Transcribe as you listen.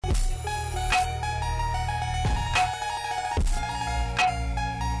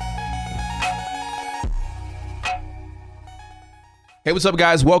Hey, what's up,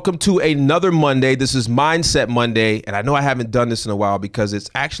 guys? Welcome to another Monday. This is Mindset Monday, and I know I haven't done this in a while because it's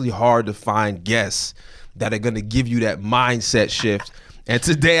actually hard to find guests that are going to give you that mindset shift. And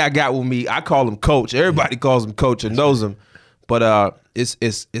today I got with me, I call him Coach. Everybody calls him Coach and knows him, but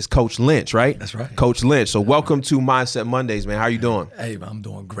it's Coach Lynch, right? That's right. Coach Lynch. So welcome to Mindset Mondays, man. How you doing? Hey, I'm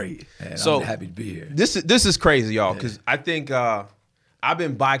doing great, and So, I'm happy to be here. This is crazy, y'all, because I think I've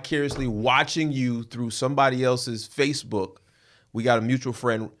been vicariously watching you through somebody else's Facebook. We got a mutual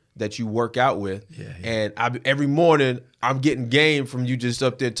friend that you work out with, and every morning I'm getting game from you just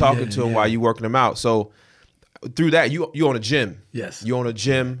up there talking to him while you working them out. So through that, you own a gym. Yes. You own a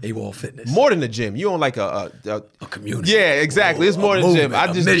gym. AWOL Fitness. More than a gym. You own like a community. Yeah, exactly. It's more than a gym.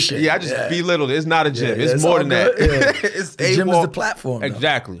 I just mission. belittled it. It's not a gym. Yeah, it's more than that. Yeah. It's the gym is AWOL. the platform. Though.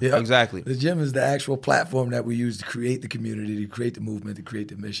 Exactly. Yep. Exactly. The gym is the actual platform that we use to create the community, to create the movement, to create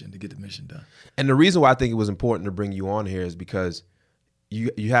the mission, to get the mission done. And the reason why I think it was important to bring you on here is because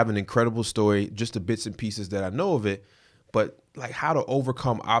you have an incredible story, just the bits and pieces that I know of it, but like how to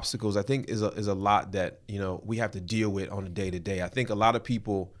overcome obstacles, I think is a lot that, we have to deal with on a day to day. I think a lot of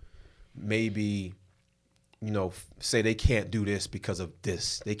people maybe, say they can't do this because of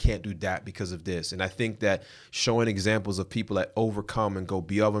this. They can't do that because of this. And I think that showing examples of people that overcome and go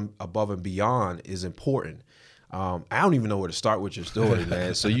above and beyond is important. I don't even know where to start with your story,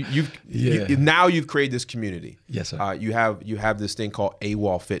 man. So now you've created this community. Yes, sir. You have this thing called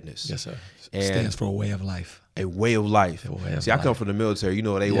AWOL Fitness. Yes, sir. And stands for a way of life. A way of life. I come from the military. You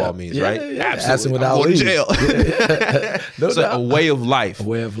know what AWOL means, right? Yeah. Absolutely. I'm going to jail. No So doubt. a way of life. A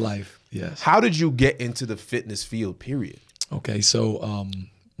way of life. Yes. How did you get into the fitness field? Period. Okay, so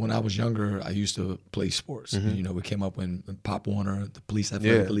when I was younger, I used to play sports. Mm-hmm. We came up when Pop Warner, the police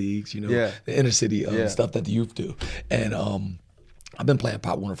athletic leagues, the inner city stuff that the youth do. And I've been playing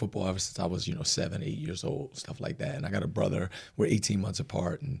Pop Warner football ever since I was, 7, 8 years old, stuff like that. And I got a brother. We're 18 months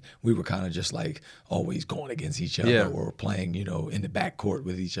apart, and we were kind of just like always going against each other or playing, in the backcourt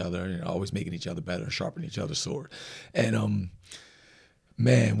with each other, always making each other better and sharpening each other's sword. And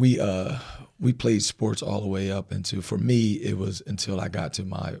man, we played sports all the way up into, for me, it was until I got to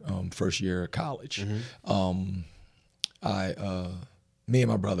my first year of college. Me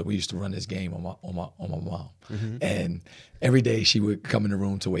and my brother, we used to run this game on my mom. And every day she would come in the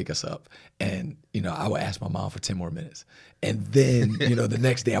room to wake us up. And, I would ask my mom for 10 more minutes. And then, the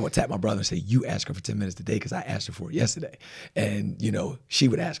next day I would tap my brother and say, you ask her for 10 minutes today because I asked her for it yesterday. And, he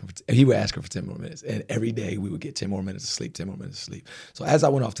would ask her for 10 more minutes. And every day we would get 10 more minutes of sleep, 10 more minutes of sleep. So as I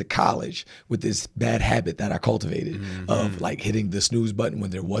went off to college with this bad habit that I cultivated of like hitting the snooze button when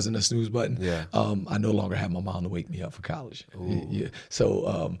there wasn't a snooze button, I no longer had my mom to wake me up for college.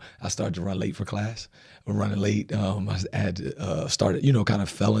 So I started to run late for class. Running late, I had started, kind of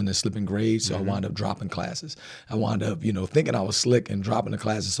fell into slipping grades, so I wound up dropping classes. I wound up, thinking I was slick and dropping the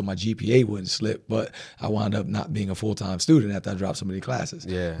classes so my GPA wouldn't slip, but I wound up not being a full-time student after I dropped so many classes.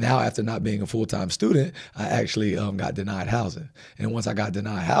 Now, after not being a full-time student, I actually got denied housing. And once I got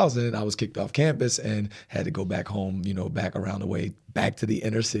denied housing, I was kicked off campus and had to go back home, back around the way, back to the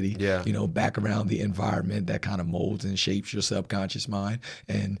inner city, back around the environment that kind of molds and shapes your subconscious mind.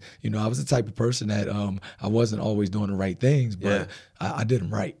 And, I was the type of person that I wasn't always doing the right things, but I did them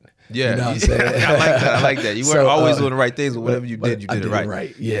right. Yeah, you know what I'm saying? I like that. You weren't always doing the right things, but whatever you did, you did it right.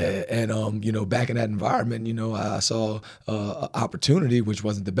 Right, yeah. And back in that environment, I saw an opportunity, which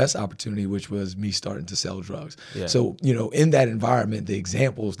wasn't the best opportunity, which was me starting to sell drugs. So, in that environment, the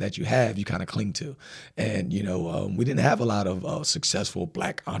examples that you have, you kind of cling to. And, we didn't have a lot of successful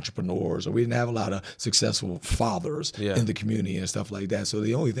Black entrepreneurs, or we didn't have a lot of successful fathers in the community and stuff like that. So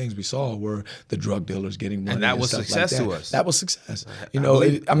the only things we saw were the drug dealers getting money. And that was success like that. to us. That was success.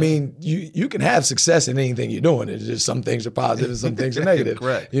 You can have success in anything you're doing. It's just some things are positive and some things are negative.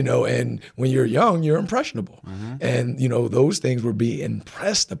 Correct. And when you're young, you're impressionable. And, those things would be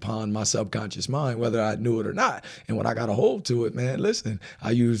impressed upon my subconscious mind, whether I knew it or not. And when I got a hold to it, man, listen,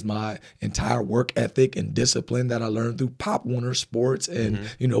 I used my entire work ethic and discipline that I learned through Pop Warner sports and,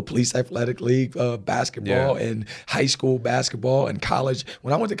 Police Athletic League basketball and high school basketball and college.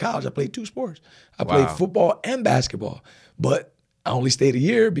 When I went to college, I played 2 sports. I played football and basketball. But I only stayed a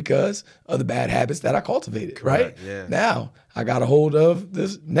year because of the bad habits that I cultivated, right? Yeah. Now, I got a hold of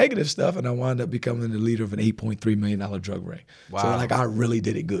this negative stuff, and I wound up becoming the leader of an $8.3 million drug ring. Wow. So, I really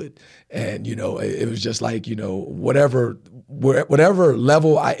did it good. And, it was just like, whatever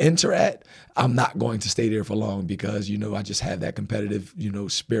level I enter at, I'm not going to stay there for long because, I just have that competitive,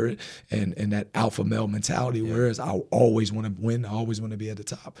 spirit and that alpha male mentality, whereas I always want to win. I always want to be at the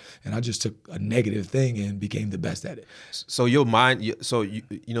top. And I just took a negative thing and became the best at it. So your mind,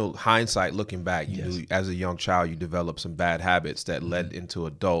 hindsight, looking back, you knew as a young child, you developed some bad bad habits that led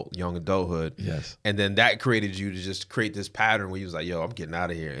into young adulthood. Yes. And then that created you to just create this pattern where you was like, yo, I'm getting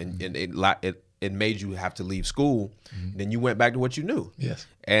out of here. And it made you have to leave school. Then you went back to what you knew. Yes.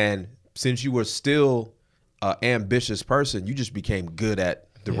 And since you were still an ambitious person, you just became good at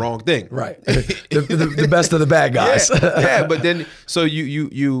the wrong thing. Right. the best of the bad guys. Yeah, but then so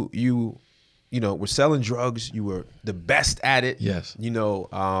you were selling drugs. You were the best at it. Yes.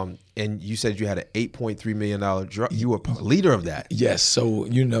 And you said you had an $8.3 million drug. You were a leader of that. Yes. So,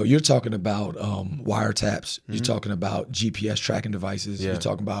 you're talking about wiretaps. You're talking about GPS tracking devices. Yeah. You're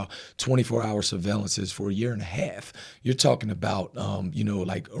talking about 24-hour surveillances for a year and a half. You're talking about,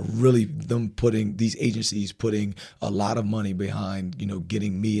 really these agencies putting a lot of money behind,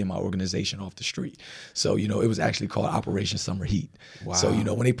 getting me and my organization off the street. So, it was actually called Operation Summer Heat. Wow. So,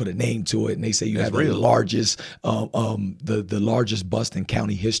 when they put a name to it and they say you have real. the largest, the largest bust in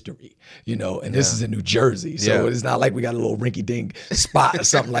county history. And this is in New Jersey. So it's not like we got a little rinky-dink spot or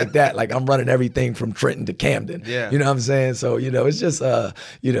something like that. Like I'm running everything from Trenton to Camden. Yeah. You know what I'm saying? So, it's just,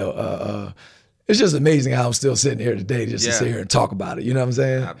 it's just amazing how I'm still sitting here today just to sit here and talk about it. You know what I'm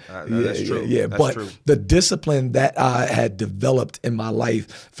saying? That's true. Yeah. That's But true. the discipline that I had developed in my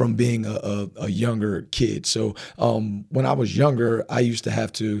life from being a younger kid. So when I was younger, I used to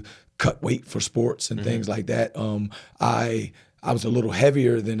have to cut weight for sports and things like that. I was a little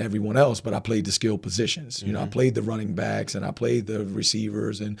heavier than everyone else, but I played the skill positions. I played the running backs and I played the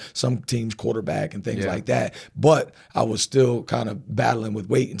receivers and some teams quarterback and things like that. But I was still kind of battling with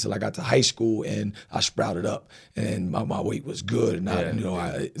weight until I got to high school and I sprouted up and my weight was good and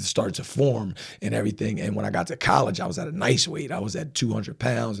I started to form and everything. And when I got to college, I was at a nice weight. I was at 200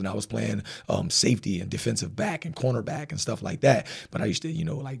 pounds and I was playing safety and defensive back and cornerback and stuff like that. But I used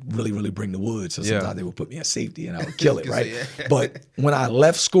to, really, really bring the wood. So sometimes they would put me at safety and I would kill it, right? But when I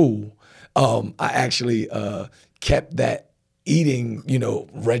left school, I actually kept that eating,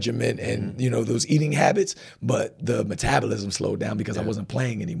 regimen and, those eating habits, but the metabolism slowed down because I wasn't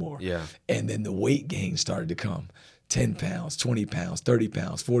playing anymore. Yeah. And then the weight gain started to come. 10 pounds, 20 pounds, 30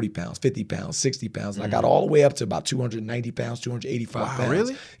 pounds, 40 pounds, 50 pounds, 60 pounds. And I got all the way up to about 290 pounds, 285 pounds.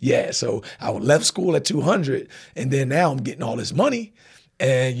 Really? Yeah. So I left school at 200 and then now I'm getting all this money.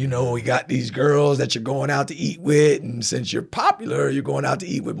 And, we got these girls that you're going out to eat with. And since you're popular, you're going out to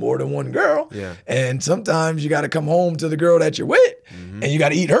eat with more than one girl. Yeah. And sometimes you got to come home to the girl that you're with. And you got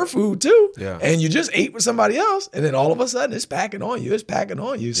to eat her food too. Yeah. And you just ate with somebody else. And then all of a sudden it's packing on you. It's packing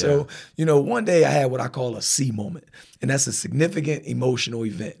on you. So, one day I had what I call a C moment. And that's a significant emotional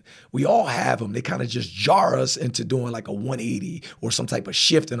event. We all have them. They kind of just jar us into doing like a 180 or some type of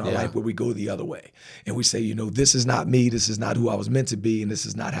shift in our life where we go the other way. And we say, this is not me. This is not who I was meant to be. And this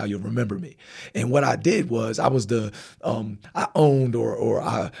is not how you'll remember me. And what I did was I was I owned or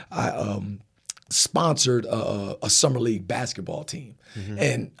I sponsored a summer league basketball team.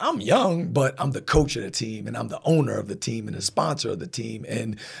 And I'm young, but I'm the coach of the team and I'm the owner of the team and the sponsor of the team.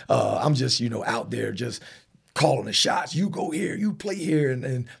 And I'm just, out there just calling the shots. You go here, you play here.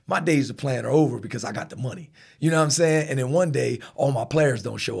 And my days of playing are over because I got the money. You know what I'm saying? And then one day, all my players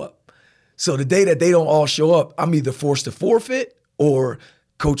don't show up. So the day that they don't all show up, I'm either forced to forfeit or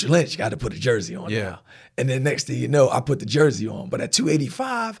Coach Lynch got to put a jersey on now. And then next thing you know, I put the jersey on. But at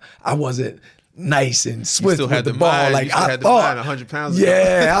 285, I wasn't nice and swift with the ball. Like I thought, 100 pounds.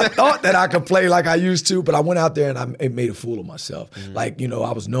 Yeah, I thought that I could play like I used to, but I went out there and I made a fool of myself. Like,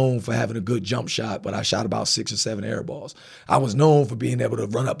 I was known for having a good jump shot, but I shot about 6 or 7 air balls. I was known for being able to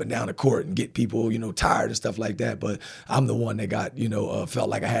run up and down the court and get people, tired and stuff like that. But I'm the one that got, felt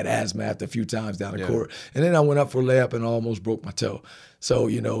like I had asthma after a few times down the court. And then I went up for a layup and almost broke my toe. So,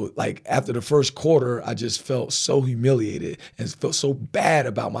 like after the first quarter, I just felt so humiliated and felt so bad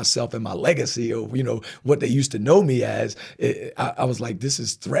about myself and my legacy of, what they used to know me as. I was like, this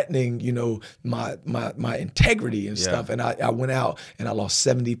is threatening, my integrity and stuff. And I went out and I lost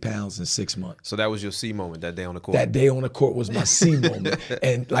 70 pounds in 6 months. So that was your C moment that day on the court? That day on the court was my C moment.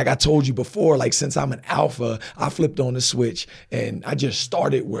 And like I told you before, like since I'm an alpha, I flipped on the switch and I just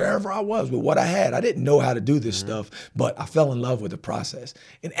started wherever I was with what I had. I didn't know how to do this stuff, but I fell in love with the process.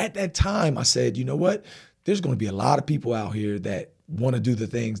 And at that time, I said, you know what? There's going to be a lot of people out here that want to do the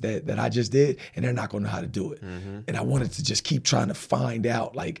things that I just did, and they're not going to know how to do it. And I wanted to just keep trying to find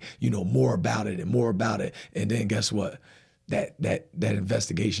out, like, more about it and more about it. And then guess what? That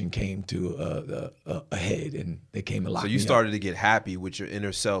investigation came to a head, and they came and locked me up. So you started to get happy with your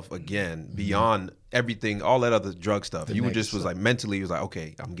inner self again, beyond everything, all that other drug stuff. You were just was like mentally, you was like,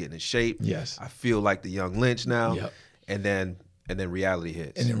 okay, I'm getting in shape. Yes. I feel like the young Lynch now. Yep. And then reality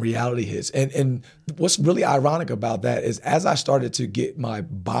hits. And then reality hits. And what's really ironic about that is as I started to get my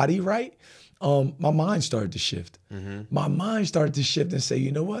body right, my mind started to shift. My mind started to shift and say,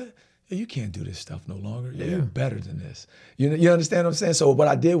 you know what? You can't do this stuff no longer. You're better than this. You understand what I'm saying? So what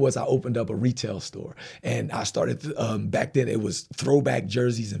I did was I opened up a retail store, and I started, back then it was throwback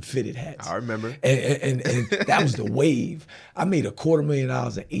jerseys and fitted hats. I remember. And that was the wave. I made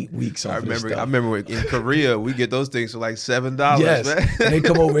 $250,000 in 8 weeks off this stuff. I remember in Korea, we get those things for like $7. Yes, Man. and they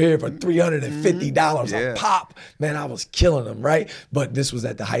come over here for $350 Yeah. a pop. Man, I was killing them, right? But this was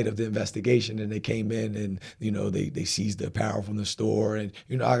at the height of the investigation, and they came in and, they seized the apparel from the store, and,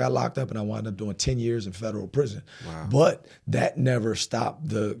 I got locked up and I wound up doing 10 years in federal prison. Wow. But that never stopped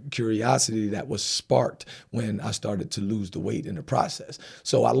the curiosity that was sparked when I started to lose the weight in the process.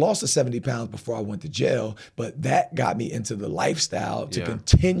 So I lost the 70 pounds before I went to jail, but that got me into the lifestyle to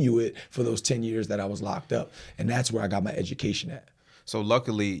continue it for those 10 years that I was locked up. And that's where I got my education at. So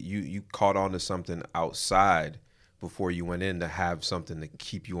luckily you caught on to something outside before you went in to have something to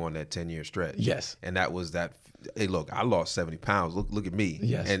keep you on that 10-year stretch. Yes. And that was that, hey, look, I lost 70 pounds. Look at me.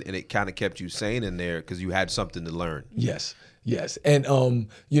 Yes. And it kind of kept you sane in there because you had something to learn. Yes. And,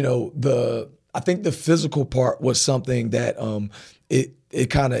 I think the physical part was something that it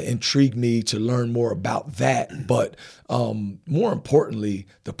kind of intrigued me to learn more about that. But more importantly,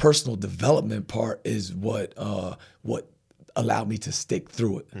 the personal development part is what allowed me to stick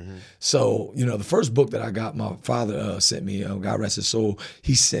through it. So, the first book that I got, my father sent me, God rest his soul,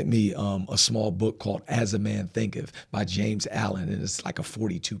 he sent me a small book called As a Man Thinketh by James Allen, and it's like a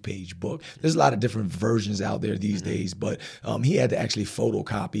 42-page book. There's a lot of different versions out there these days, but he had to actually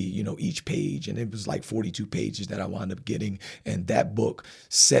photocopy, each page, and it was like 42 pages that I wound up getting, and that book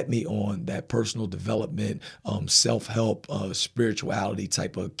set me on that personal development, self-help, spirituality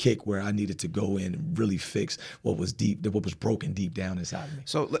type of kick where I needed to go in and really fix what was broken deep down inside of me.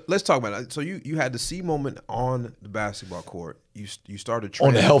 So let's talk about it. So you had the C moment on the basketball court. You started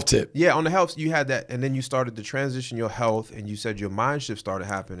On the health tip. Yeah, on the health, you had that, and then you started to transition your health, and you said your mind shift started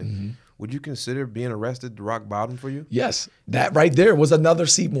happening. Would you consider being arrested to rock bottom for you? Yes, that right there was another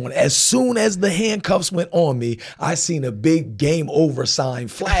C moment. As soon as the handcuffs went on me, I seen a big game over sign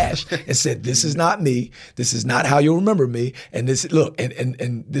flash and said, "This is not me. This is not how you'll remember me. And this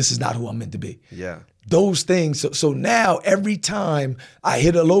and this is not who I'm meant to be." Yeah. Those things. So now every time I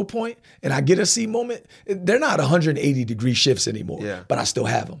hit a low point and I get a C moment, they're not 180-degree shifts anymore. Yeah. But I still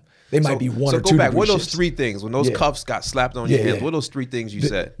have them. They might be 1 or 2 So go back. degree What are those shifts. 3 things when those cuffs got slapped on your hands? What are those 3 things you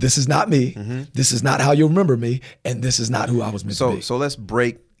said? This is not me. This is not how you'll remember me. And this is not who I was meant to be. So let's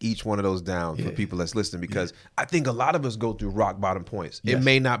break each one of those down for people that's listening, because I think a lot of us go through rock bottom points. It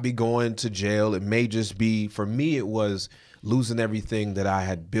may not be going to jail. It may just be, for me, it was losing everything that I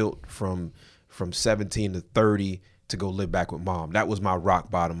had built from 17 to 30 to go live back with mom. That was my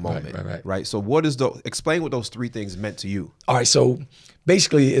rock bottom moment. Right. So explain what those 3 things meant to you. All right. So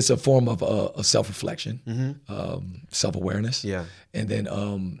basically it's a form of a self-reflection, self-awareness, and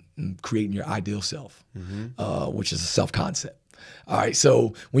then creating your ideal self, which is a self-concept. All right.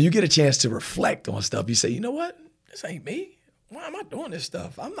 So when you get a chance to reflect on stuff, you say, you know what? This ain't me. Why am I doing this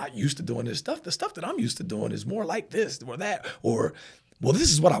stuff? I'm not used to doing this stuff. The stuff that I'm used to doing is more like this or that, or, well,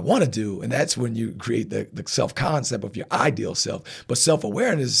 this is what I want to do. And that's when you create the self-concept of your ideal self. But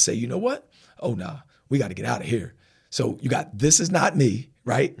self-awareness is to say, you know what? Oh, nah, we got to get out of here. So you got, this is not me,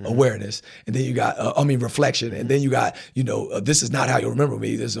 right? Awareness. And then you got, reflection. And then you got, this is not how you remember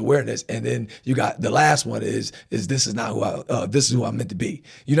me. This is awareness. And then you got, the last one is this is not who this is who I'm meant to be.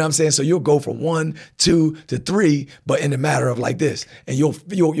 You know what I'm saying? So you'll go from 1, 2 to 3, but in a matter of like this. And you'll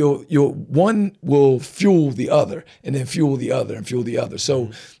one will fuel the other, and then fuel the other and fuel the other.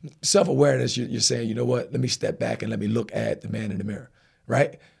 So self-awareness, you're saying, you know what? Let me step back and let me look at the man in the mirror,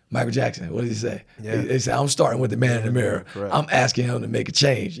 right? Michael Jackson, what did he say? Yeah. He said, I'm starting with the man in the mirror. Correct. I'm asking him to make a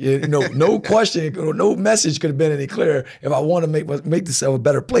change. No question, no message could have been any clearer. If I want to make this a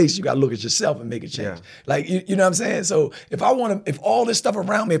better place, you got to look at yourself and make a change. Yeah. Like, you know what I'm saying? So if all this stuff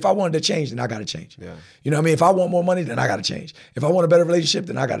around me, if I wanted to change, then I got to change. Yeah. You know what I mean? If I want more money, then I got to change. If I want a better relationship,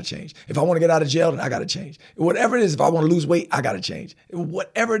 then I got to change. If I want to get out of jail, then I got to change. Whatever it is, if I want to lose weight, I got to change.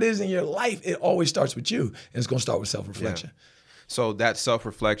 Whatever it is in your life, it always starts with you. And it's going to start with self-reflection. Yeah. So that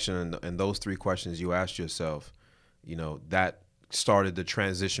self-reflection and those 3 questions you asked yourself, that started the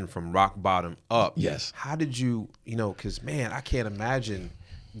transition from rock bottom up. Yes. How did you, because, man, I can't imagine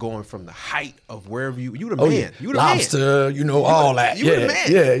going from the height of wherever you the man. Yeah. You the Lobster, man. all that. You the man.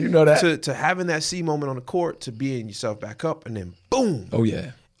 Yeah, you know that. To having that C moment on the court, to being yourself back up, and then boom. Oh,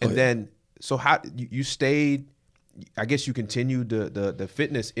 yeah. And then, so how you stayed, I guess you continued the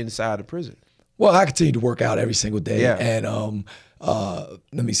fitness inside the prison. Well, I continue to work out every single day. Yeah. And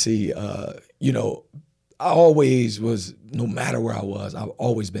let me see, I always was, no matter where I was, I've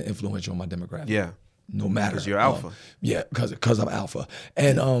always been influential on my demographic. Yeah. No matter. Because you're alpha. Yeah, because I'm alpha.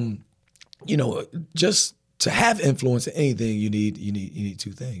 And you know, just to have influence in anything, you need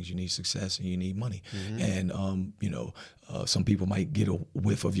two things. You need success and you need money. And you know, some people might get a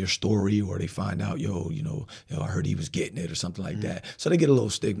whiff of your story, or they find out, I heard he was getting it or something like that. So they get a little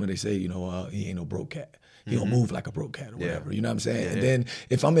stigma. They say, he ain't no broke cat. He don't move like a broke cat or whatever. You know what I'm saying? And then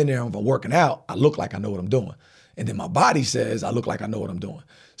if I'm in there and I'm working out, I look like I know what I'm doing. And then my body says I look like I know what I'm doing.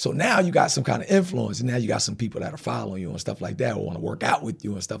 So now you got some kind of influence, and now you got some people that are following you and stuff like that, or want to work out with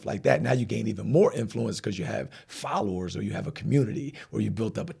you and stuff like that. Now you gain even more influence because you have followers, or you have a community, or you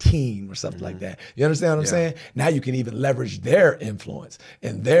built up a team or something like that. You understand what I'm saying? Now you can even leverage their influence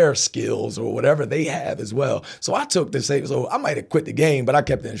and their skills or whatever they have as well. So I took the same, so I might have quit the game, but I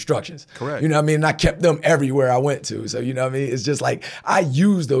kept the instructions. Correct. You know what I mean? And I kept them everywhere I went to. So you know what I mean? It's just like I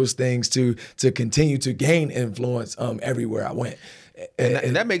use those things to continue to gain influence everywhere I went.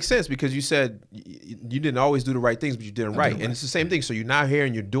 And that makes sense, because you said you didn't always do the right things, but you did them right. And it's the same thing. So you're now here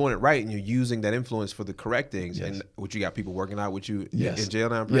and you're doing it right, and you're using that influence for the correct things. Yes. And what, you got people working out with you Yes. in jail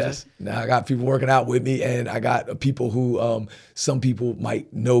now in prison? Yes. Now I got people working out with me, and I got people who, some people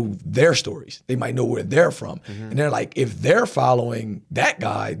might know their stories. They might know where they're from. And they're like, if they're following that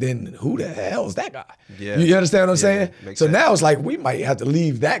guy, then who the hell is that guy? Yeah. You understand what I'm saying? Makes So sense. now it's like, we might have to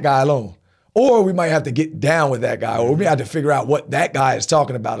leave that guy alone. Or we might have to get down with that guy, or we might have to figure out what that guy is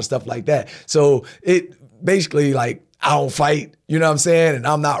talking about and stuff like that. So it basically, like, I don't fight, you know what I'm saying? And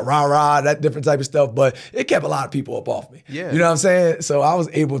I'm not rah-rah, that different type of stuff, but it kept a lot of people up off me. Yeah. You know what I'm saying? So I was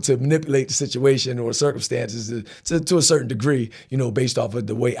able to manipulate the situation or circumstances to a certain degree, based off of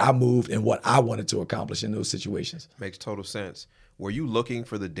the way I moved and what I wanted to accomplish in those situations. Makes total sense. Were you looking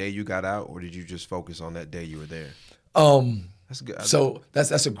for the day you got out, or did you just focus on that day you were there? That's good. So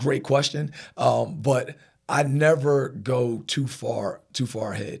that's a great question, but I never go too far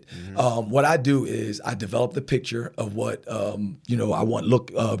ahead. What I do is I develop the picture of what I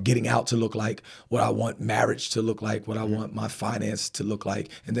want getting out to look like, what I want marriage to look like, what I want my finance to look like,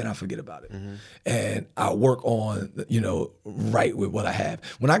 and then I forget about it. And I work on right with what I have.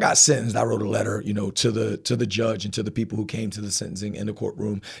 When I got sentenced, I wrote a letter to the judge and to the people who came to the sentencing in the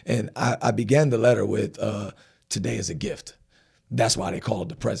courtroom, and I began the letter with today is a gift. That's why they call it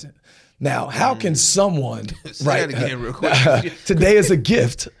the present. Now, how can someone Say that again real quick. Today is a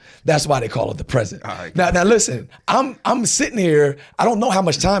gift. That's why they call it the present. All right. Now listen, I'm sitting here. I don't know how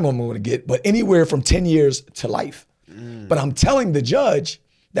much time I'm going to get, but anywhere from 10 years to life. But I'm telling the judge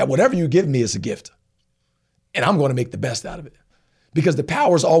that whatever you give me is a gift, and I'm going to make the best out of it, because the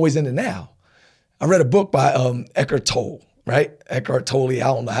power is always in the now. I read a book by Eckhart Tolle. Right, Eckhart Tolle. I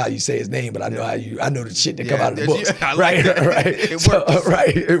don't know how you say his name, but I know I know the shit that come out of the books. Right. It works.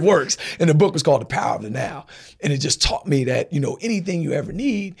 Right, it works. And the book was called The Power of the Now, and it just taught me that anything you ever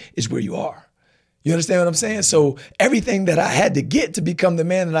need is where you are. You understand what I'm saying? So everything that I had to get to become the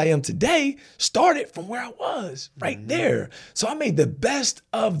man that I am today started from where I was, right there. So I made the best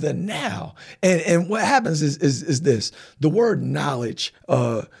of the now. And what happens is this: the word knowledge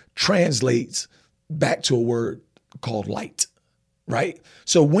translates back to a word called light, right?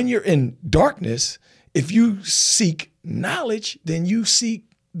 So when you're in darkness, if you seek knowledge, then you seek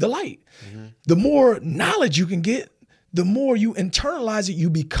the light. The more knowledge you can get, the more you internalize it, you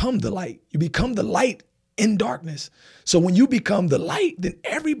become the light. You become the light in darkness. So when you become the light, then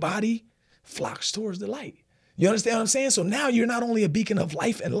everybody flocks towards the light. You understand what I'm saying? So now you're not only a beacon of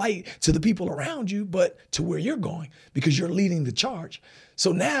life and light to the people around you, but to where you're going, because you're leading the charge.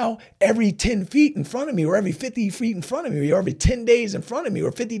 So now every 10 feet in front of me, or every 50 feet in front of me, or every 10 days in front of me,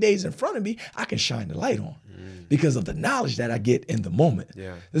 or 50 days in front of me, I can shine the light on because of the knowledge that I get in the moment.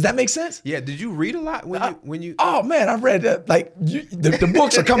 Yeah. Does that make sense? Yeah. Did you read a lot when you? Oh man, I read the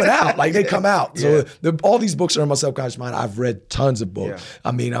books are coming out, like they come out. So all these books are in my subconscious mind. I've read tons of books. Yeah.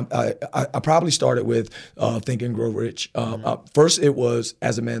 I mean, I probably started with Think and Grow Rich. First, it was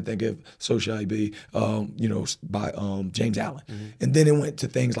As a Man Thinketh, So Shall He Be, by James Allen, and then it went to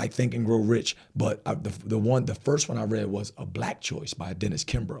things like Think and Grow Rich. But the first one I read was A Black Choice by Dennis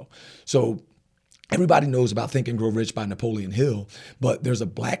Kimbro. So everybody knows about Think and Grow Rich by Napoleon Hill, but there's a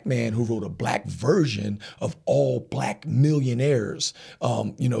black man who wrote a black version of all black millionaires.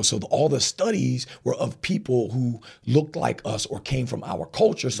 So all the studies were of people who looked like us or came from our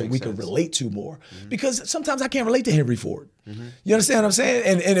culture, so we could relate to more. Because sometimes I can't relate to Henry Ford. You understand what I'm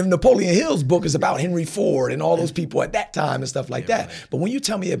saying? And Napoleon Hill's book is about Henry Ford and all those people at that time and stuff like that. Right. But when you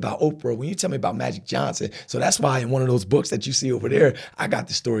tell me about Oprah, when you tell me about Magic Johnson, so that's why in one of those books that you see over there, I got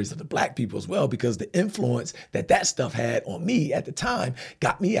the stories of the black people as well, because the influence that stuff had on me at the time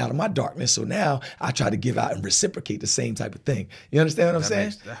got me out of my darkness. So now I try to give out and reciprocate the same type of thing. You understand what I'm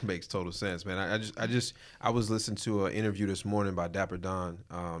saying? That makes total sense, man. I was listening to an interview this morning by Dapper Don,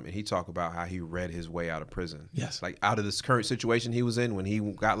 and he talked about how he read his way out of prison. Yes. Like out of this current situation he was in when he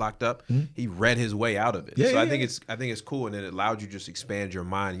got locked up, he read his way out of it. So I think it's cool, and it allowed you to just expand your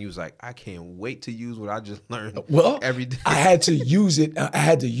mind. And he was like, I can't wait to use what I just learned every day. I had to use it. I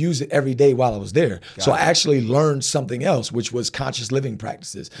had to use it every day while I was there. I actually learned something else, which was conscious living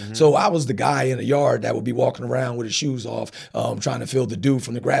practices. So I was the guy in the yard that would be walking around with his shoes off, trying to feel the dew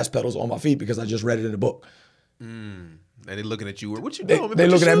from the grass petals on my feet because I just read it in a book. And they looking at you. What you doing? They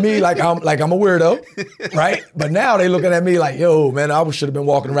looking at me like I'm a weirdo, right? But now they looking at me like, yo, man, I should have been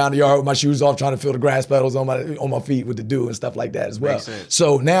walking around the yard with my shoes off, trying to feel the grass petals on my feet with the dew and stuff like that as well.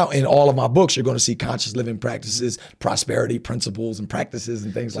 So now in all of my books, you're going to see conscious living practices, prosperity principles and practices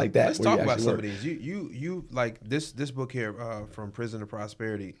and things like that. Let's talk about some of these. You like this book here, From Prison to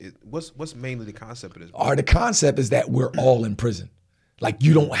Prosperity. What's mainly the concept of this book? The concept is that we're all in prison. Like,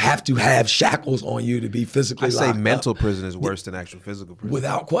 you don't have to have shackles on you to be physically locked up. I say mental prison is worse than actual physical prison.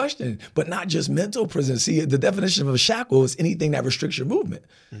 Without question. But not just mental prison. See, the definition of a shackle is anything that restricts your movement.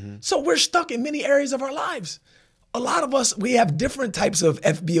 So we're stuck in many areas of our lives. A lot of us, we have different types of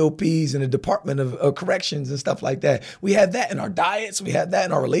FBOPs in the Department of Corrections and stuff like that. We have that in our diets. We have that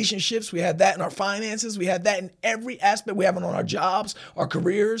in our relationships. We have that in our finances. We have that in every aspect. We have it on our jobs, our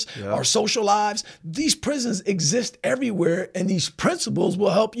careers, our social lives. These prisons exist everywhere, and these principles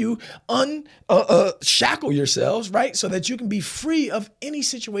will help you shackle yourselves, right? So that you can be free of any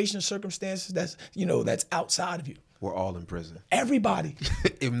situation or circumstances that's outside of you. We're all in prison. Everybody.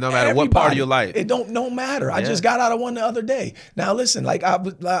 No matter what part of your life. It don't matter. Yeah. I just got out of one the other day. Now listen, like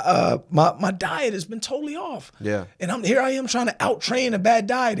my diet has been totally off. Yeah. And here I am trying to out-train a bad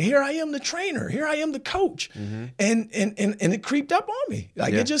diet. Here I am the trainer. Here I am the coach. And it creeped up on me.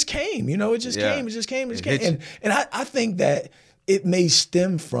 Like it just came. It just came. And I think that it may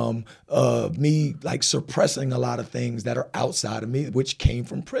stem from me like suppressing a lot of things that are outside of me, which came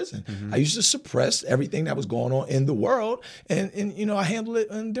from prison. I used to suppress everything that was going on in the world, and I handle it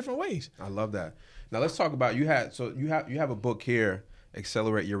in different ways. I love that. Now let's talk about you have a book here,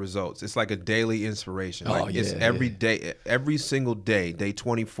 Accelerate Your Results. It's like a daily inspiration. It's every day, every single day, day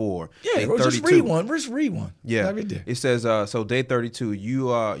 24. Yeah, day just read one. Just read one. Yeah, every day. It says so day 32. You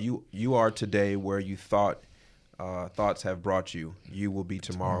are today where you thoughts have brought you. You will be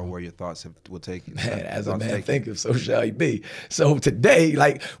tomorrow where your thoughts will take you. Man, as a man thinketh, so shall he be. So today,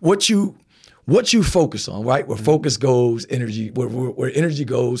 like what you focus on, right? Where focus goes, energy, where energy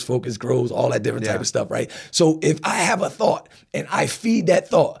goes, focus grows, all that different type of stuff, right? So if I have a thought and I feed that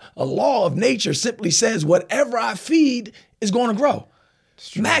thought, a law of nature simply says whatever I feed is going to grow.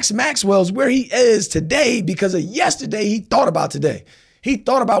 Max Maxwell's where he is today because of yesterday he thought about today. He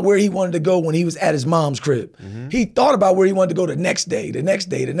thought about where he wanted to go when he was at his mom's crib. He thought about where he wanted to go the next day, the next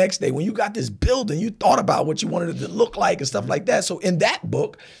day, the next day. When you got this building, you thought about what you wanted it to look like and stuff like that. So in that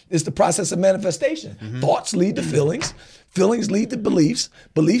book, it's the process of manifestation. Thoughts lead to feelings. Feelings lead to beliefs.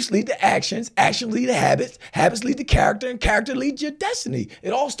 Beliefs lead to actions. Actions lead to habits. Habits lead to character. And character leads to your destiny.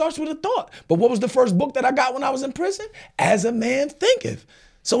 It all starts with a thought. But what was the first book that I got when I was in prison? As a Man Thinketh.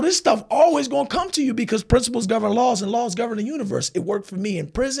 So this stuff always going to come to you because principles govern laws and laws govern the universe. It worked for me in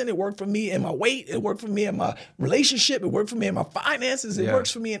prison. It worked for me in my weight. It worked for me in my relationship. It worked for me in my finances. It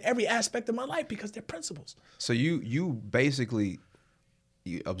works for me in every aspect of my life because they're principles. So you basically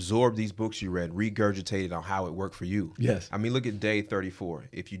absorb these books you read, regurgitated on how it worked for you. Yes. I mean, look at day 34.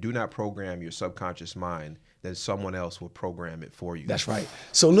 If you do not program your subconscious mind, then someone else will program it for you. That's right.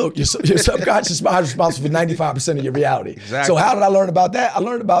 So look, your subconscious mind is responsible for 95% of your reality. Exactly. So how did I learn about that? I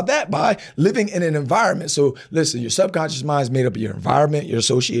learned about that by living in an environment. So listen, your subconscious mind is made up of your environment, your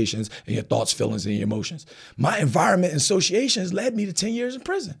associations, and your thoughts, feelings, and your emotions. My environment and associations led me to 10 years in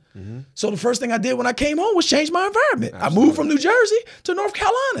prison. So the first thing I did when I came home was change my environment. Absolutely. I moved from New Jersey to North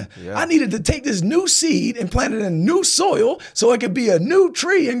Carolina. Yeah. I needed to take this new seed and plant it in new soil so it could be a new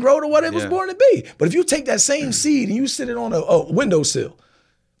tree and grow to what it was born to be. But if you take that same seed and you sit it on a windowsill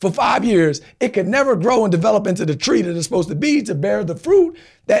for 5 years, it could never grow and develop into the tree that it's supposed to be to bear the fruit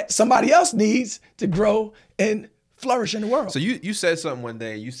that somebody else needs to grow and flourish in the world. So you said something one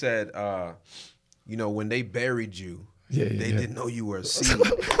day. You said, when they buried you, They didn't know you were a seed.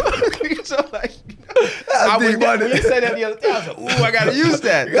 So like, when you said that the other day, I was like, ooh, I gotta use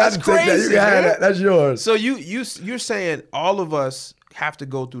that. That's crazy. You can have that. That's yours. So you're saying all of us have to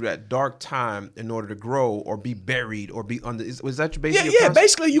go through that dark time in order to grow or be buried or be under. Was that your basic? Yeah.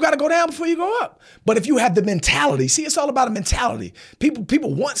 Basically, you got to go down before you go up. But if you have the mentality, see, it's all about a mentality.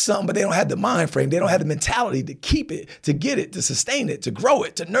 People want something, but they don't have the mind frame. They don't have the mentality to keep it, to get it, to sustain it, to grow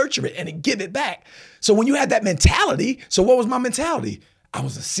it, to nurture it, and to give it back. So when you have that mentality, so what was my mentality? I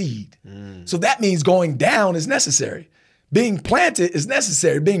was a seed. So that means going down is necessary. Being planted is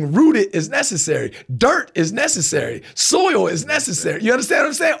necessary. Being rooted is necessary. Dirt is necessary. Soil is necessary. You understand what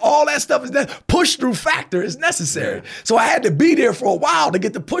I'm saying? All that stuff is necessary. Push-through factor is necessary. So I had to be there for a while to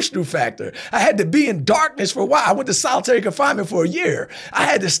get the push-through factor. I had to be in darkness for a while. I went to solitary confinement for a year. I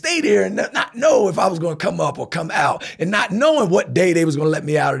had to stay there and not know if I was going to come up or come out, and not knowing what day they was going to let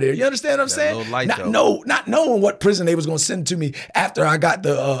me out of there. You understand what I'm saying? Not knowing what prison they was going to send to me after I got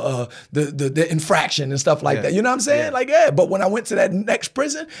the infraction and stuff like that. You know what I'm saying? Like, but when I went to that next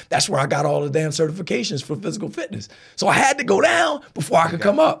prison, that's where I got all the damn certifications for physical fitness. So I had to go down before I could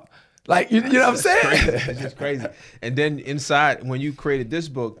come up. Like, you know what I'm saying? It's just crazy. And then inside, when you created this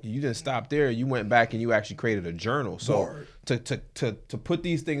book, you didn't stop there. You went back and you actually created a journal. So to put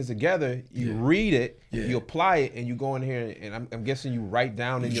these things together, you read it, you apply it, and you go in here, and I'm guessing you write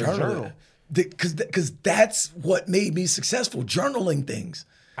down in your journal. Because that's what made me successful, journaling things.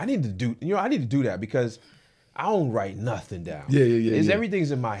 I need to do that because I don't write nothing down.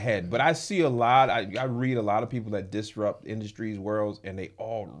 Everything's in my head. But I see a lot, I read a lot of people that disrupt industries, worlds, and they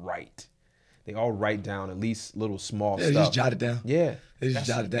all write. They all write down at least little small stuff. They just jot it down. Yeah. They just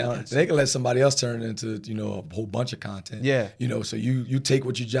jot it down. They can let somebody else turn it into, a whole bunch of content. Yeah. So you take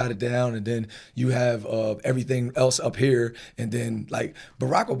what you jotted down, and then you have everything else up here. And then, like,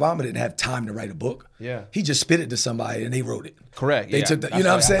 Barack Obama didn't have time to write a book. Yeah. He just spit it to somebody and they wrote it. Correct. They took the, you know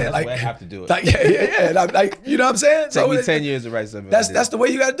what I'm saying? Like, I have to do it. Like, like, you know what I'm saying? Take me 10 years to write something. That's the way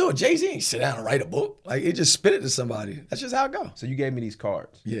you got to do it. Jay-Z ain't sit down and write a book. Like, he just spit it to somebody. That's just how it goes. So you gave me these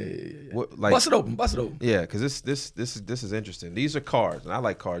cards. Yeah. What, like, bust it open. Yeah, because this is interesting. These are cards, and I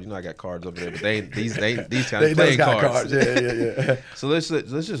like cards. I got cards over there, but these kind of playing cards. Yeah. So let's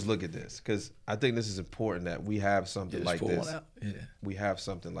just look at this, because I think this is important that we have something like this. We have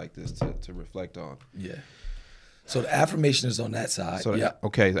something like this to reflect on. Yeah. So the affirmation is on that side. So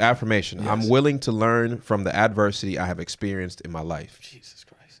okay, the affirmation. Yes. I'm willing to learn from the adversity I have experienced in my life. Jesus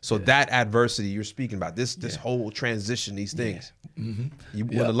Christ. So that adversity you're speaking about, this whole transition, these things, you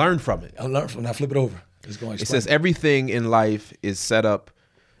want to learn from it. I'll learn from it. Now flip it over. It's going to It says everything in life is set up,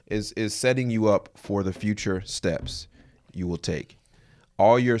 is setting you up for the future steps you will take.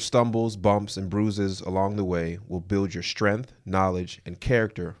 All your stumbles, bumps, and bruises along the way will build your strength, knowledge, and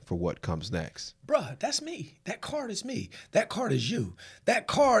character for what comes next. Bruh, that's me. That card is me. That card is you. That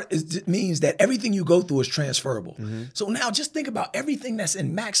card means that everything you go through is transferable. So now just think about everything that's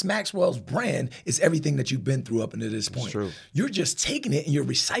in Max Maxwell's brand is everything that you've been through up until this point. True. You're just taking it and you're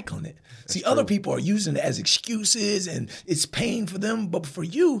recycling it. See, other people are using it as excuses and it's pain for them, but for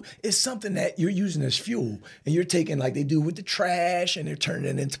you, it's something that you're using as fuel. And you're taking, like they do with the trash, and they're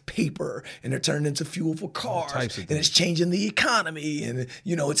turning it into paper, and they're turning it into fuel for cars, and it's changing the economy, and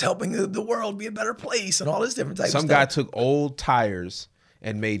it's helping the world be a better place, and all this different type of stuff. Some guy took old tires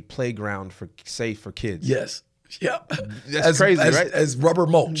and made playground safe for kids. Yes. Yep. That's crazy, right? As rubber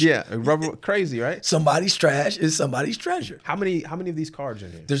mulch. Yeah, crazy, right? Somebody's trash is somebody's treasure. How many of these cards are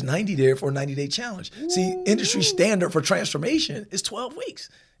in here? There's 90 there for a 90-day challenge. Ooh. See, industry standard for transformation is 12 weeks.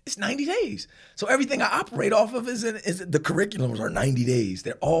 It's 90 days. So everything I operate off of is the curriculums are 90 days.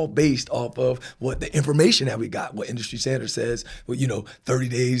 They're all based off of what the information that we got, what industry standard says, 30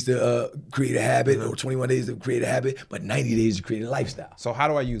 days to create a habit or 21 days to create a habit, but 90 days to create a lifestyle. So how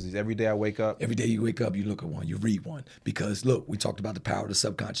do I use these? Every day I wake up? Every day you wake up, you look at one, you read one. Because look, we talked about the power of the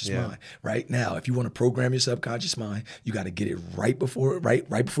subconscious mind. Right now, if you want to program your subconscious mind, you got to get it right before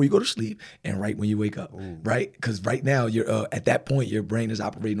you go to sleep and right when you wake up, right? Because right now, you're at that point, your brain is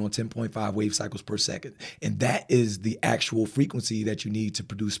operating on 10.5 wave cycles per second. And that is the actual frequency that you need to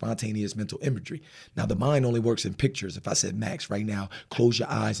produce spontaneous mental imagery. Now, the mind only works in pictures. If I said, Max, right now, close your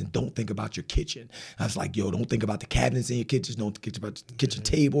eyes and don't think about your kitchen. I was like, don't think about the cabinets in your kitchen. Don't think about the kitchen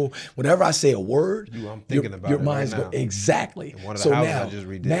table. Whenever I say a word, I'm thinking about your it mind's right now. Exactly. One of the houses I just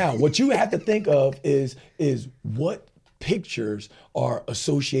redid. Now, what you have to think of is what pictures are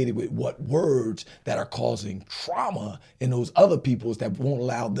associated with what words that are causing trauma in those other people's that won't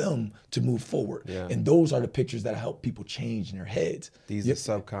allow them to move forward. Yeah. And those are the pictures that help people change in their heads. These are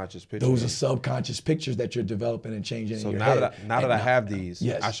subconscious pictures. Those are subconscious pictures that you're developing and changing in your now head. Now that I have these,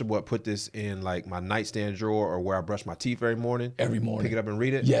 yes. I should put this in like my nightstand drawer or where I brush my teeth every morning. Every morning. Pick it up and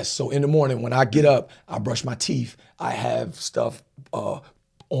read it? Yes. So in the morning when I get up, I brush my teeth, I have stuff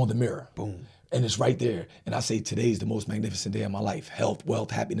on the mirror. Boom. And it's right there. And I say, today's the most magnificent day of my life. Health,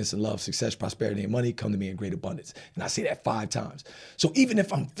 wealth, happiness, and love, success, prosperity, and money come to me in great abundance. And I say that 5 times. So even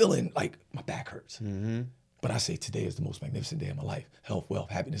if I'm feeling like my back hurts, but I say today is the most magnificent day of my life. Health, wealth,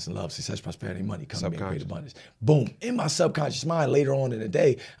 happiness, and love, success, prosperity, and money come to me in great abundance. Boom. In my subconscious mind, later on in the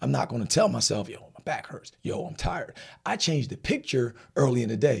day, I'm not going to tell myself, yo, my back hurts. Yo, I'm tired. I changed the picture early in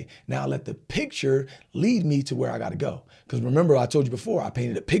the day. Now I let the picture lead me to where I got to go. Because remember, I told you before, I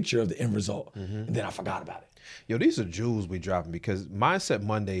painted a picture of the end result, and then I forgot about it. Yo, these are jewels we dropping because Mindset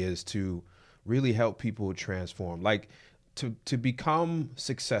Monday is to really help people transform. Like, to become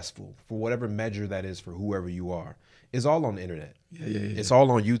successful for whatever measure that is for whoever you are is all on the internet. Yeah. It's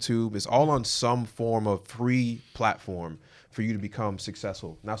all on YouTube. It's all on some form of free platform for you to become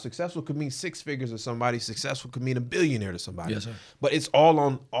successful. Now, successful could mean 6 figures to somebody. Successful could mean a billionaire to somebody. Yes, sir. But it's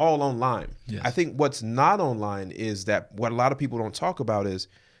all online. Yes. I think what's not online is that what a lot of people don't talk about is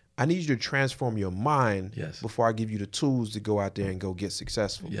I need you to transform your mind before I give you the tools to go out there and go get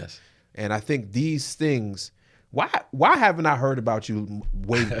successful. Yes. And I think these things, why haven't I heard about you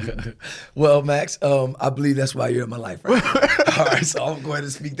way Well, Max, I believe that's why you're in my life right now. All right, so I'm going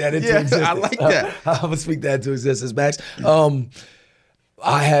to speak that into existence. I like that. I'm going to speak that into existence, Max.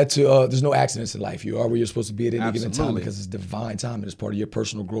 I had to, there's no accidents in life. You are where you're supposed to be at any given time because it's divine time and it's part of your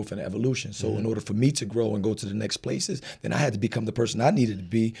personal growth and evolution. So in order for me to grow and go to the next places, then I had to become the person I needed to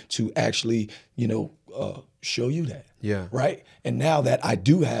be to actually, show you that. Yeah. Right? And now that I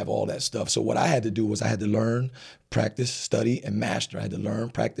do have all that stuff, so what I had to do was I had to learn, practice, study, and master. I had to learn,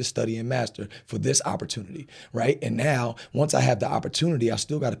 practice, study, and master for this opportunity, right? And now, once I have the opportunity, I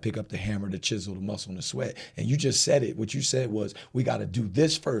still got to pick up the hammer, the chisel, the muscle, and the sweat. And you just said it. What you said was, we got to do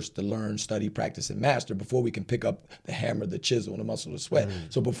this first to learn, study, practice, and master before we can pick up the hammer, the chisel, and the muscle, and the sweat.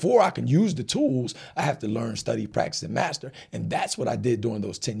 So before I can use the tools, I have to learn, study, practice, and master. And that's what I did during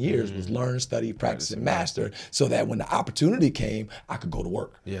those 10 years was learn, study, practice, and master so that when the opportunity came, I could go to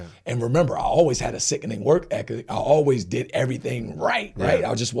work. Yeah. And remember, I always had a sickening work ethic. I always did everything right?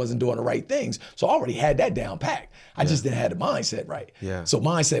 I just wasn't doing the right things. So I already had that down packed. I just didn't have the mindset right. Yeah. So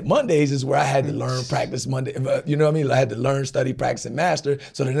Mindset Mondays is where I had to learn, practice Monday. You know what I mean? I had to learn, study, practice, and master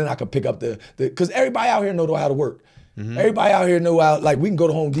so that then I could pick up because everybody out here know how to work. Everybody out here know how, like we can go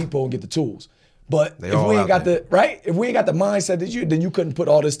to Home Depot and get the tools. But if we ain't got if we ain't got the mindset that then you couldn't put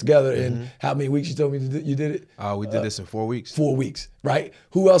all this together in how many weeks you told me you did it? We did this in 4 weeks. 4 weeks, right?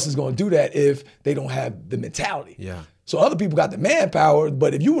 Who else is going to do that if they don't have the mentality? Yeah. So other people got the manpower,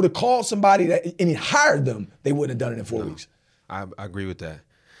 but if you would have called somebody and hired them, they wouldn't have done it in 4 weeks. I agree with that.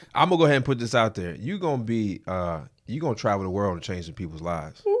 I'm gonna go ahead and put this out there. You're gonna travel the world and change some people's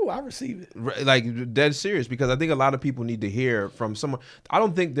lives. Ooh, I received it. Like dead serious, because I think a lot of people need to hear from someone. I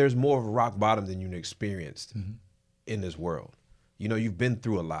don't think there's more of a rock bottom than you've experienced in this world. You've been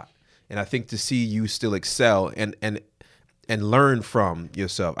through a lot, and I think to see you still excel and learn from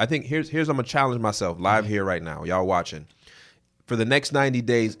yourself. I think here's I'm gonna challenge myself live here right now. Y'all watching. For the next 90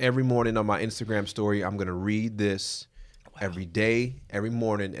 days, every morning on my Instagram story, I'm gonna read this every day, every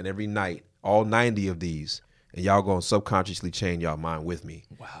morning, and every night. All 90 of these. And y'all gonna subconsciously change y'all mind with me.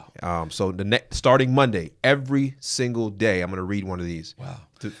 Wow. So starting Monday, every single day, I'm gonna read one of these. Wow.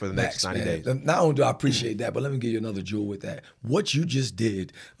 For the next 90 days. Not only do I appreciate that, but let me give you another jewel with that. What you just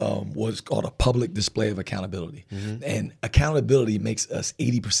did was called a public display of accountability. And accountability makes us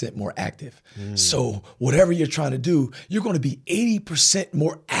 80% more active. So whatever you're trying to do, you're going to be 80%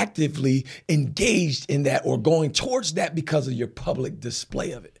 more actively engaged in that or going towards that because of your public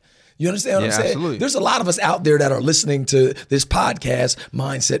display of it. You understand what I'm saying? Absolutely. There's a lot of us out there that are listening to this podcast,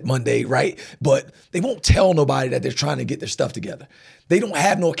 Mindset Monday, right? But they won't tell nobody that they're trying to get their stuff together. They don't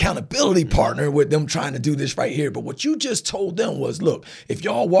have no accountability partner with them trying to do this right here. But what you just told them was, look, if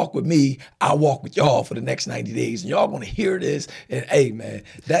y'all walk with me, I'll walk with y'all for the next 90 days. And y'all going to hear this. And hey, man,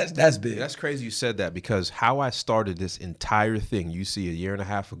 that's big. That's crazy you said that, because how I started this entire thing, you see, a year and a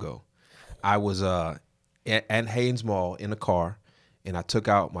half ago, I was at Haynes Mall in a car. And I took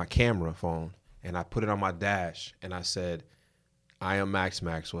out my camera phone and I put it on my dash and I said, I am Max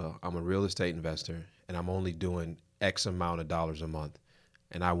Maxwell. I'm a real estate investor and I'm only doing X amount of dollars a month.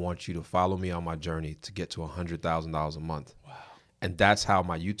 And I want you to follow me on my journey to get to $100,000 a month. Wow. And that's how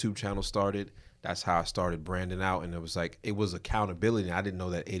my YouTube channel started. That's how I started branding out, and it was accountability. And I didn't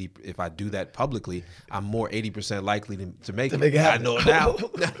know that if I do that publicly, I'm more 80% likely to make it. I know it now.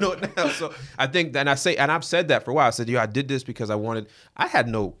 I know it now. So I think, and I've said that for a while. I said, I did this because I had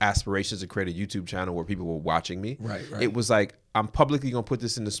no aspirations to create a YouTube channel where people were watching me. Right. It was like, I'm publicly gonna put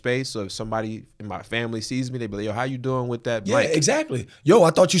this into space, so if somebody in my family sees me, they be like, "Yo, how you doing with that blank?" Yeah, exactly. Yo, I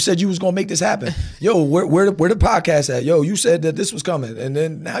thought you said you was gonna make this happen. Yo, where the podcast at? Yo, you said that this was coming, and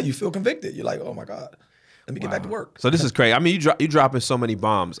then now you feel convicted. You're like, oh my God, let me get back to work. So this is crazy. I mean, you dropping so many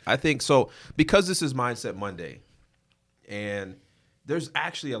bombs. I think so because this is Mindset Monday, and there's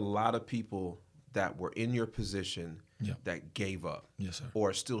actually a lot of people that were in your position that gave up, yes, sir, or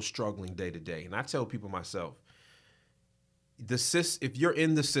are still struggling day to day. And I tell people myself, if you're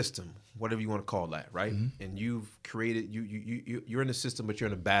in the system, whatever you want to call that, right? Mm-hmm. And you've created you're in the system, but you're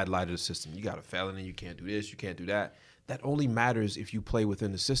in a bad light of the system. You got a felony, you can't do this, you can't do that. That only matters if you play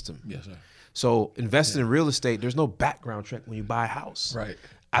within the system. Yes, sir. So investing in real estate, there's no background check when you buy a house. Right.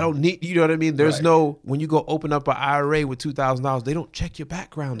 I don't need, you know what I mean? There's no, when you go open up an IRA with $2,000, they don't check your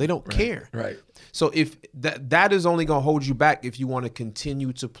background. They don't care. Right. So if that is only going to hold you back if you want to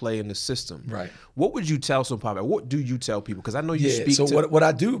continue to play in the system. Right. What would you tell somebody? What do you tell people? Because I know you speak so to. what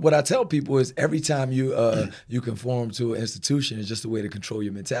I tell people is every time you conform to an institution, it's just a way to control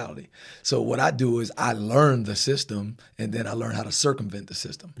your mentality. So what I do is I learn the system, and then I learn how to circumvent the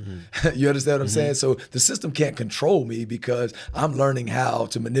system. Mm-hmm. You understand what I'm saying? So the system can't control me because I'm learning how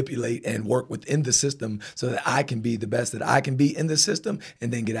to manipulate and work within the system so that I can be the best that I can be in the system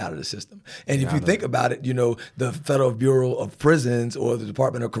and then get out of the system. And if you think about it, the Federal Bureau of Prisons or the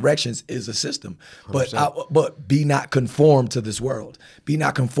Department of Corrections is a system. But be not conformed to this world. Be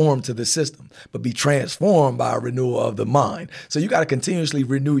not conformed to the system, but be transformed by a renewal of the mind. So you got to continuously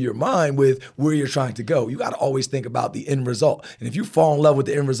renew your mind with where you're trying to go. You got to always think about the end result. And if you fall in love with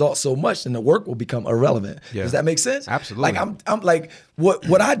the end result so much, then the work will become irrelevant. Yeah. Does that make sense? Absolutely. Like I'm like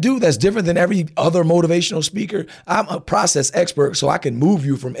what I do that's different than every other motivational speaker. I'm a process expert, so I can move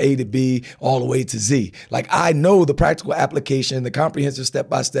you from A to B all the way to Z. Like I know the practical application, the comprehensive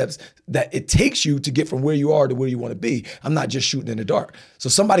step-by-steps that it takes you to get from where you are to where you want to be. I'm not just shooting in the dark. So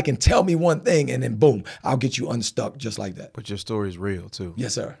somebody can tell me one thing and then boom, I'll get you unstuck just like that. But your story is real too.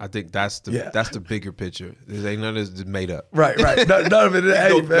 Yes, sir. I think that's the bigger picture. There ain't none of this made up. Right. None of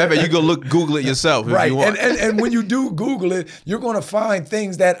it. You go Google it yourself if you want. And when you do Google it, you're going to find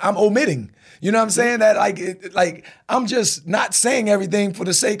things that I'm omitting. You know what I'm saying? That like I'm just not saying everything for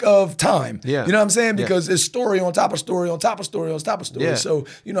the sake of time. Yeah. You know what I'm saying? Because it's story on top of story on top of story on top of story. Yeah. So,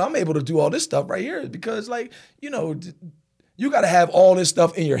 I'm able to do all this stuff right here because you got to have all this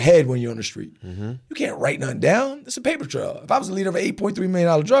stuff in your head when you're on the street. Mm-hmm. You can't write nothing down. It's a paper trail. If I was the leader of an $8.3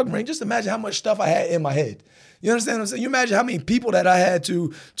 million drug ring, just imagine how much stuff I had in my head. You understand what I'm saying? You imagine how many people that I had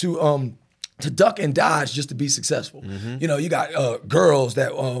to duck and dodge just to be successful. Mm-hmm. You got girls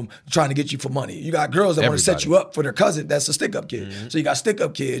that trying to get you for money. You got girls that want to set you up for their cousin that's a stick-up kid. Mm-hmm. So you got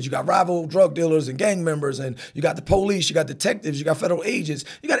stick-up kids, you got rival drug dealers and gang members, and you got the police, you got detectives, you got federal agents.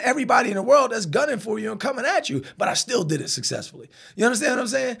 You got everybody in the world that's gunning for you and coming at you, but I still did it successfully. You understand what I'm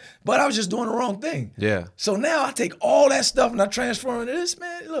saying? But I was just doing the wrong thing. Yeah. So now I take all that stuff and I transform into this,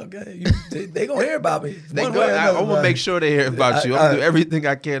 man. Look, they going to hear about me. I'm going to make sure they hear about you. I'm going to do everything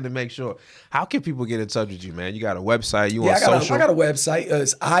I can to make sure. How can people get in touch with you, man? You got a website? You on social? I got a website.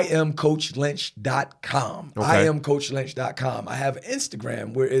 It's IamCoachLynch.com. Okay. IamCoachLynch.com. I have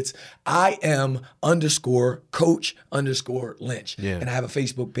Instagram where it's IM_Coach_Lynch. Yeah. And I have a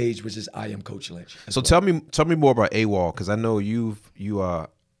Facebook page which is IamCoachLynch. So tell me more about AWOL, because I know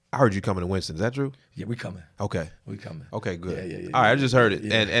I heard you coming to Winston. Is that true? Yeah, we coming. Okay. We coming. Okay, good. Yeah. All right, I just heard it.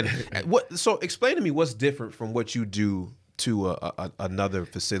 Yeah. And what? So explain to me what's different from what you do to another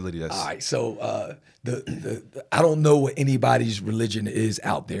facility that's... All right, so I don't know what anybody's religion is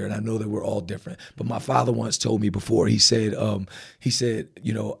out there, and I know that we're all different. But my father once told me before, he said, I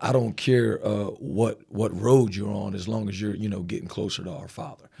don't care what road you're on as long as you're, getting closer to our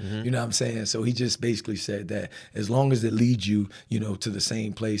Father. Mm-hmm. You know what I'm saying? So he just basically said that as long as it leads you, to the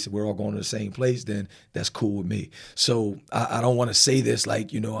same place, and we're all going to the same place, then that's cool with me. So I don't want to say this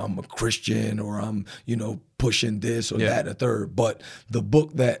like, I'm a Christian or I'm, pushing this or that and a third. But the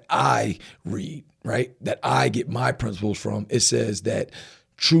book that I read, right, that I get my principles from, it says that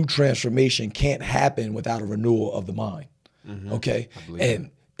true transformation can't happen without a renewal of the mind. Mm-hmm. Okay? And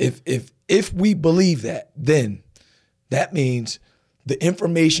if we believe that, then that means the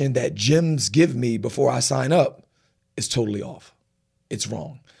information that gyms give me before I sign up is totally off. It's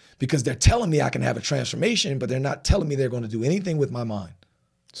wrong. Because they're telling me I can have a transformation, but they're not telling me they're going to do anything with my mind.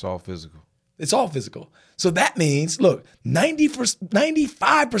 It's all physical. It's all physical. So that means, look,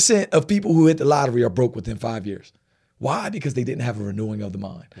 95% of people who hit the lottery are broke within 5 years. Why? Because they didn't have a renewing of the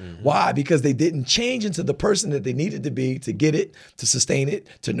mind. Why? Because they didn't change into the person that they needed to be to get it, to sustain it,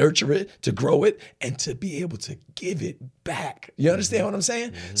 to nurture it, to grow it, and to be able to give it back. You understand what I'm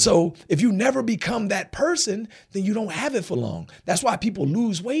saying? So if you never become that person, then you don't have it for long. That's why people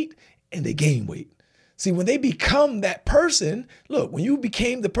lose weight and they gain weight. See, when they become that person, look, when you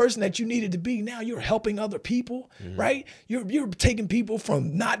became the person that you needed to be, now you're helping other people, right? You're taking people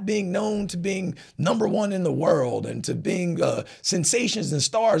from not being known to being number one in the world and to being sensations and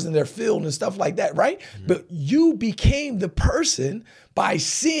stars in their field and stuff like that, right? But you became the person by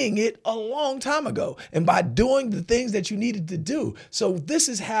seeing it a long time ago and by doing the things that you needed to do. So this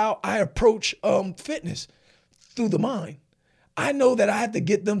is how I approach fitness, through the mind. I know that I have to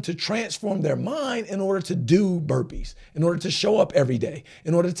get them to transform their mind in order to do burpees, in order to show up every day,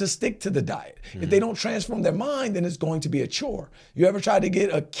 in order to stick to the diet. If they don't transform their mind, then it's going to be a chore. You ever try to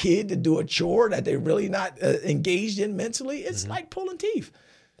get a kid to do a chore that they're really not engaged in mentally? It's like pulling teeth.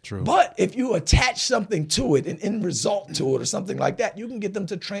 True. But if you attach something to it, an end result to it or something like that, you can get them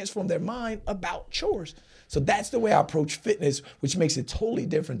to transform their mind about chores. So that's the way I approach fitness, which makes it totally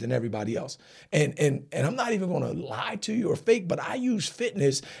different than everybody else. And I'm not even going to lie to you or fake, but I use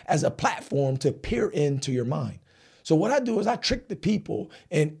fitness as a platform to peer into your mind. So what I do is I trick the people,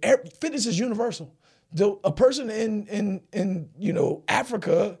 and fitness is universal. A person in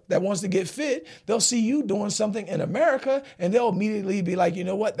Africa that wants to get fit, they'll see you doing something in America and they'll immediately be like, you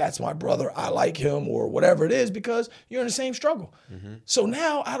know what, that's my brother, I like him, or whatever it is, because you're in the same struggle. So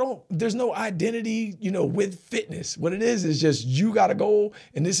now there's no identity, with fitness. What it is just you got a goal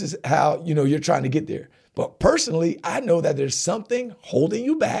and this is how, you're trying to get there. But personally, I know that there's something holding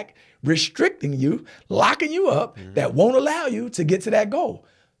you back, restricting you, locking you up that won't allow you to get to that goal.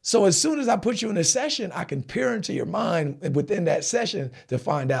 So as soon as I put you in a session, I can peer into your mind within that session to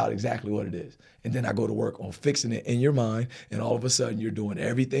find out exactly what it is. And then I go to work on fixing it in your mind. And all of a sudden, you're doing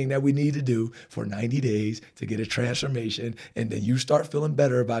everything that we need to do for 90 days to get a transformation. And then you start feeling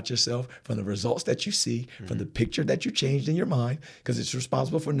better about yourself from the results that you see, from the picture that you changed in your mind, because it's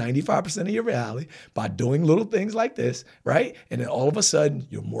responsible for 95% of your reality by doing little things like this, right? And then all of a sudden,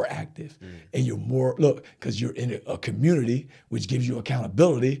 you're more active and you're more, because you're in a community, which gives you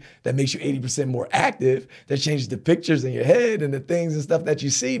accountability, that makes you 80% more active, that changes the pictures in your head and the things and stuff that you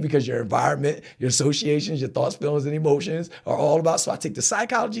see, because your environment, your associations, your thoughts, feelings, and emotions are all about. So I take the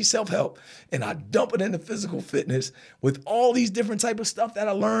psychology, self-help, and I dump it into physical fitness with all these different type of stuff that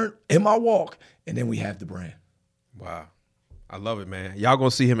I learned in my walk. And then we have the brand. Wow. I love it, man. Y'all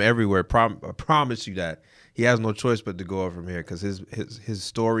gonna see him everywhere. I promise you that. He has no choice but to go up from here, because his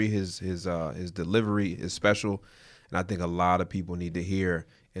story, his delivery is special. And I think a lot of people need to hear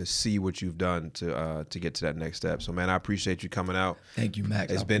and see what you've done to get to that next step. So, man, I appreciate you coming out. Thank you,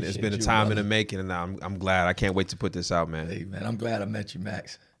 Max. It's been a time in the making, and I'm glad. I can't wait to put this out, man. Hey, man, I'm glad I met you,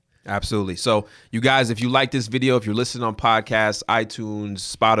 Max. Absolutely. So, you guys, if you like this video, if you're listening on podcasts, iTunes,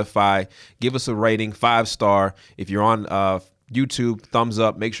 Spotify, give us a rating, 5-star. If you're on YouTube, thumbs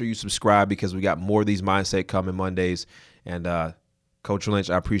up. Make sure you subscribe, because we got more of these Mindset coming Mondays. And Coach Lynch,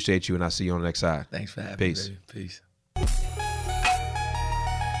 I appreciate you, and I'll see you on the next side. Thanks for having me. Peace. Peace.